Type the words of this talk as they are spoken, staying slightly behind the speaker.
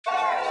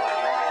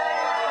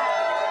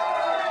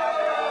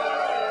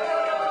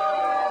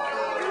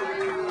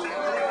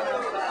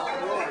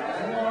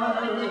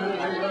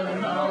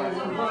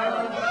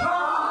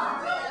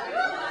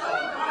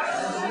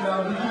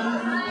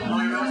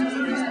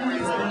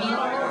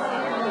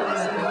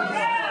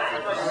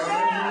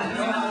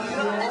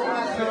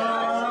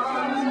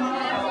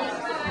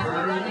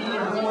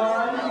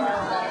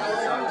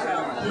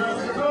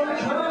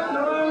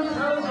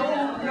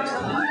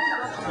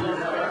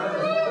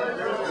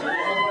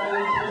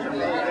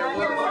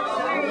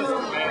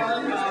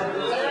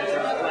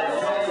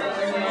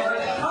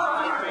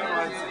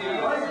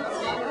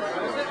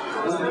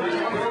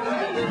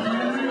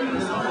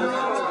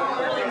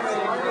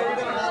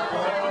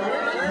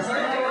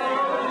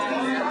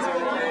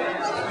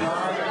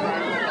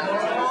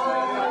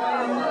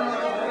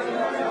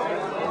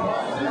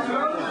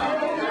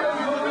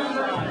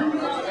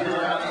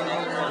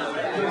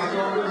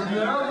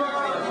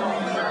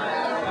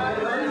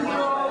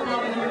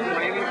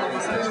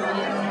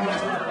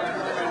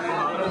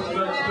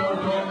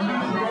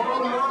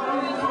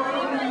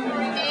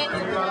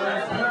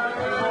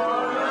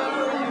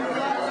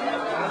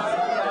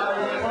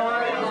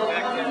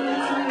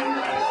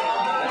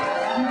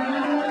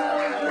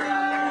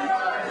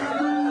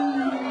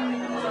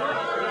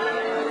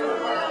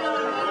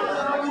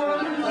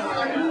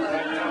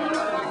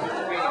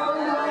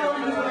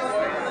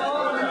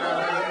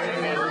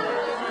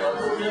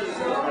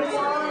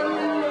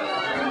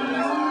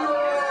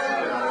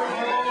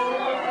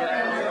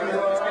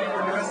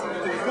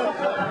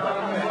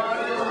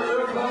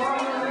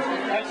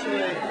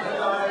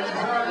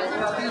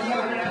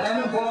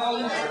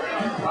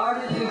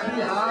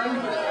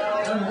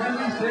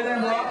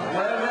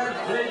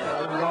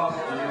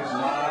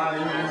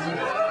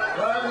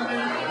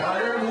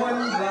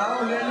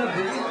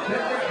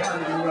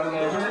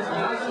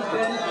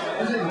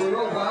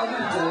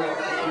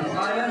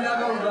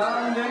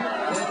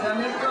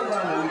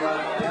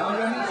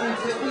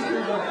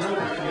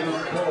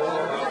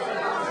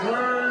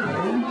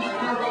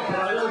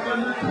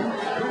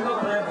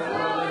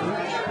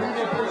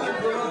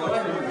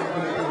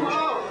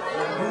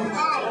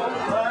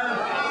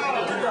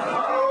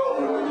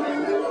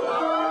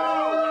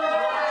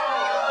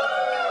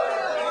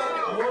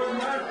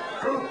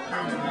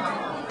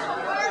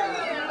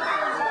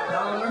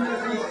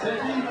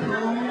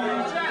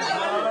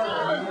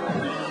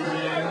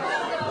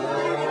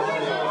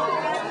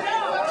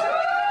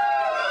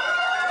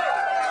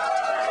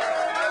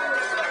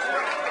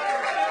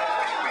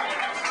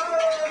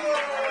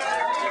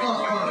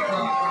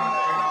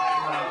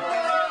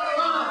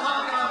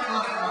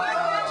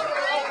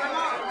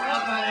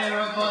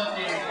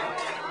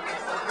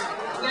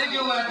Thank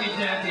you, Wacky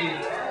Jackie.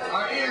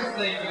 Our ears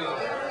thank you.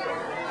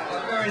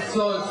 Our very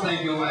souls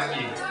thank you,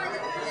 Wacky.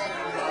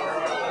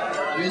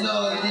 You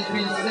know, it has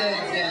been said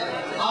that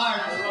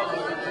art,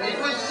 it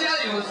was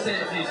Shelley who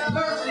said this,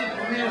 Percy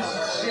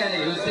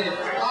Shelley who said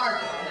art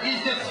is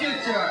the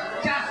future,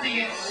 casting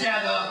its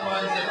shadow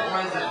upon the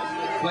present.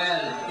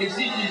 Well, if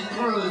this is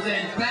true,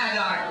 then bad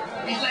art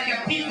is like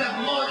a piece of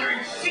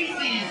motoring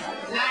feces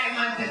lying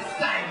on the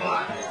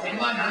sidewalk in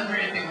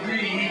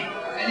 100-degree heat,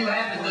 and you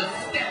happen to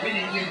step in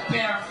it with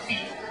bare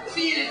feet.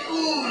 Feel it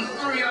ooze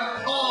through your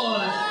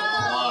toes.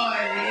 Oh,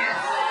 yes.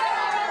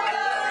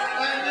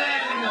 And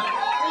then,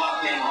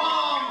 walking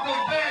home to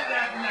bed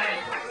that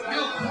night,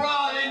 you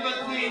crawl in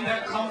between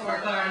the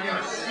comforter and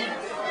your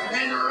sheets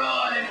and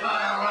roll it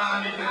all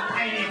around into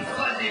tiny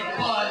fuzzy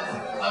buds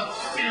of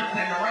filth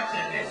and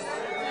wretchedness.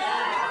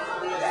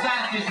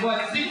 That is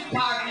what this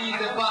party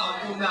is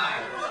about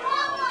tonight.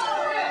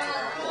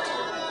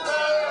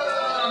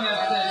 Some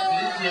have said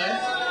this, yes.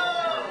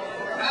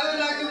 I would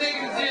like to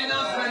make the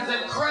announcement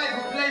that Craig,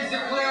 who plays the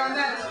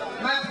clarinet,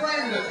 my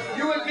friend,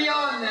 you will be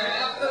on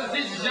after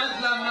this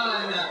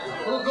gentleman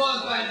who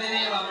goes by the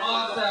name of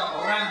Arthur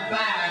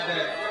Rambad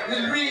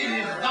will read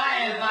his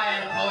vile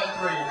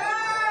poetry.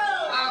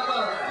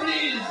 Arthur,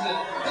 please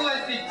do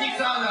us the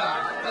dishonor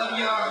of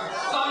your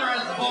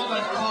sonorous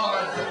vocal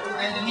cords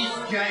and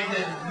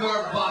misguided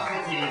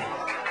verbosity.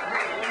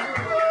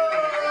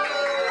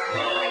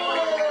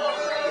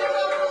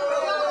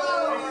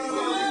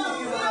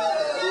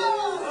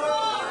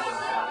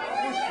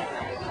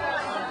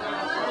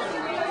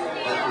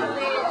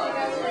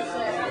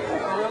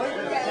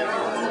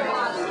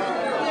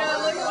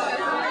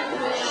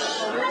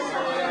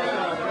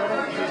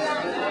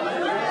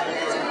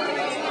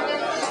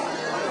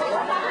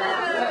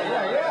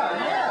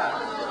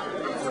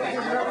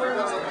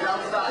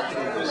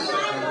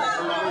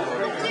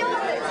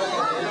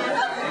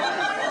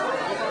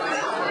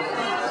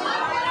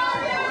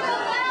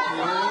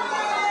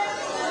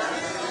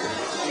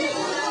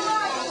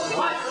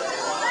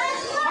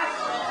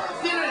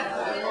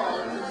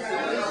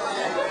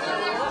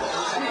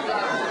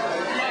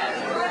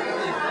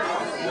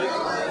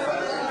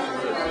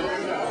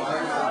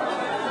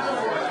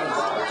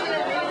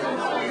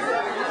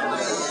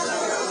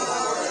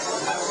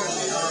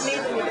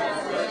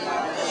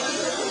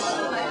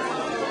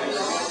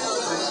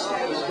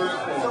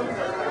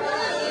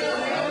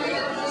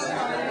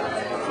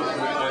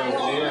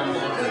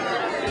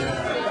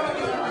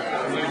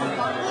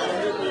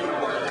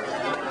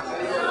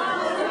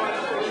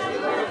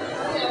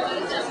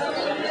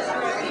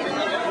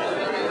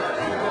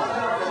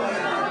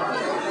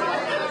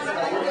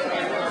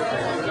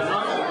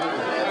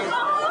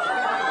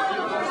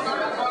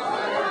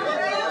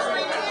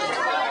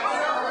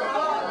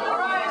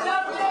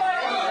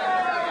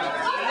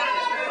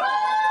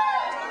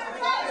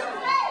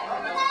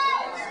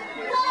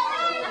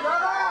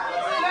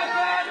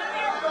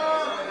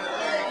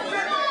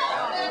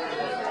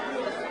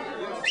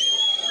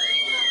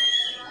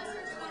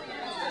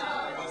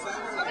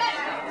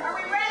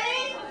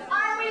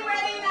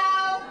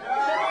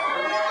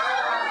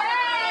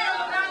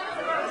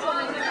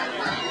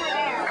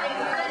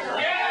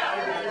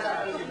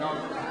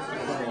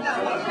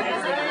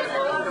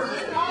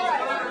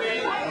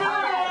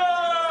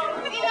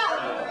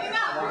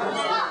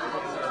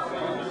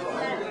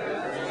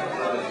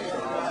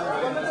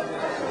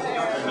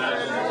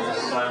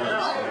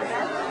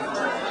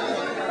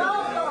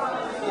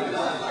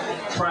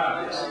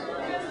 Trapped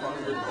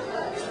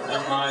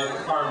in my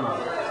karma.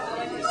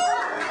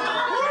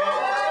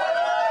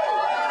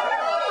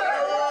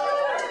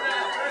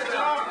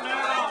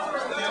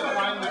 Can't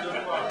find the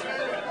defrost.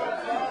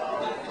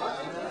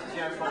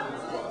 Can't find the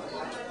defrost.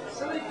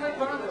 Somebody play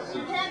karma.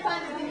 You can't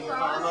find the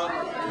defrost.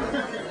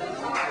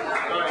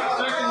 Alright,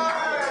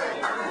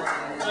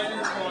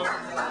 second song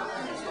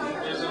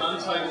is an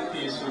untitled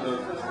piece with a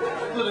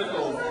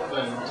political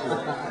thing to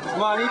it.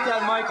 Come on, eat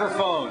that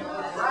microphone.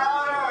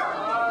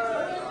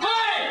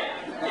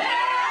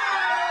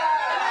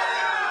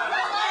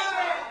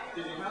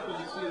 Did you happen to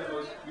see the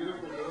most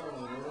beautiful girl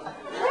in the world?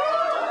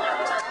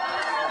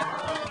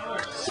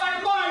 Suck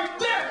my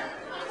dick!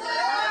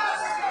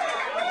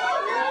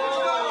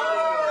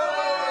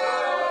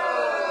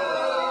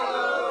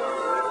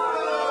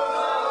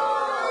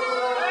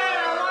 Hey,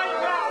 I like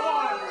that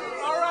one!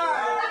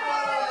 Alright!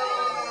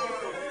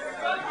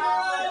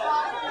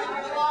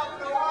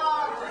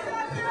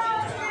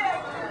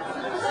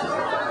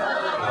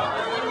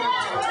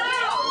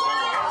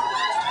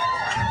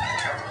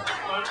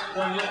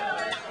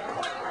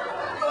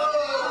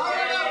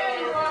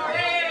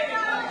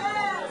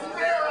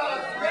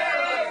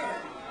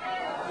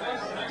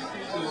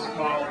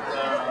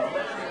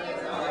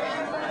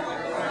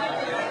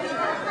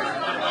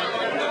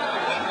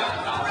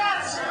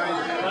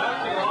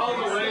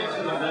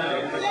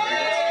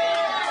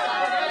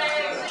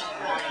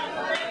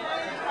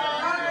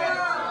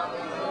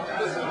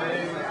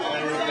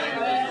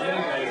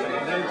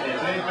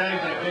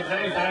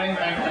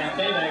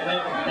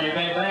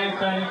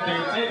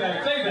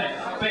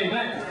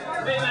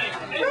 Hey, mate.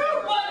 Hey,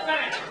 what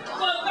man?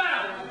 What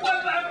man?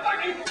 What man?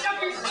 Fucking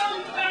jumping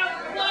stone man?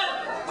 What?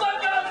 What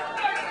the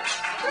fuck?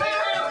 Hey,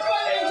 man,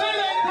 fucking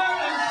million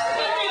pounds.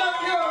 Stick me up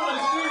here on the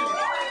street.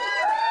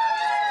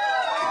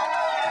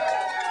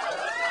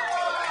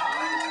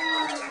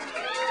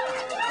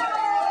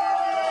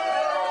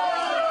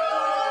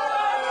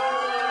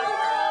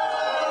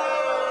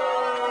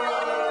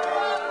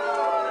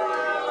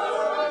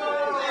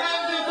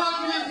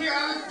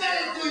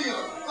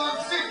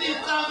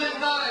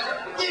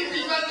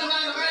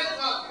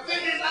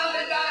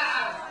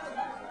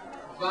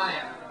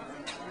 Fire.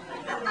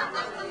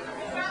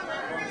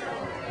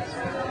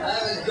 I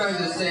was going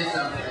to say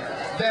something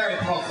very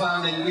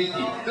profound and witty,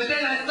 but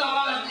then I saw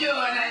all of you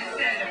and I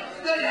said,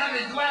 let it have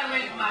its way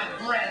with my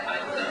breath. I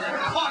said, a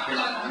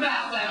popular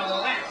math and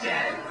all that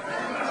shit.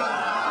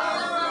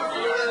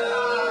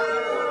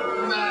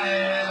 My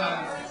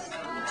heavens.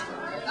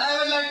 I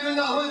would like to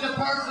know who the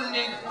person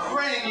named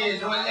Craig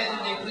is who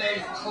allegedly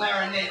plays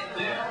clarinet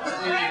there.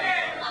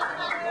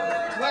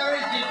 Where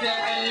is this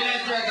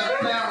electric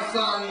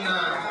person?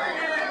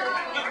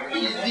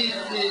 Is this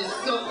the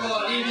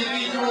so-called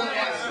individual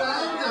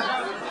expert?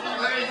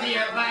 Or is he a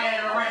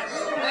bad wretch?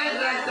 As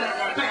I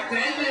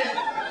suspected.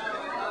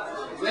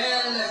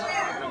 Well,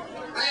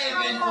 I have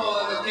been for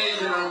an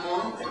occasional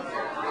month.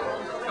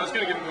 I was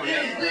going to give him a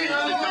Yes, please, I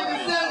was going to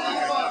sell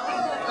this for.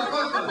 Of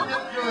course, I'm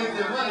not going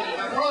to money.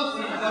 The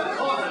proceeds, of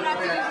course,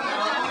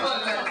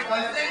 but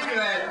I think you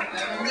had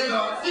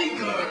never think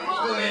of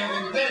him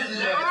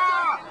invested it.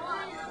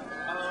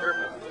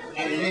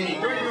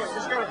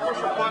 Just gotta push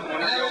the button. I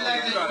would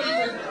like to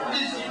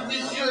see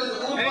this year's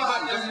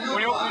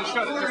When you open and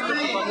shut it, just push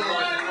the button.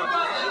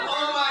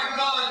 Oh my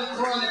God, the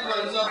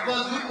Chronicles of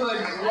Bazooka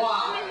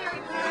Joie.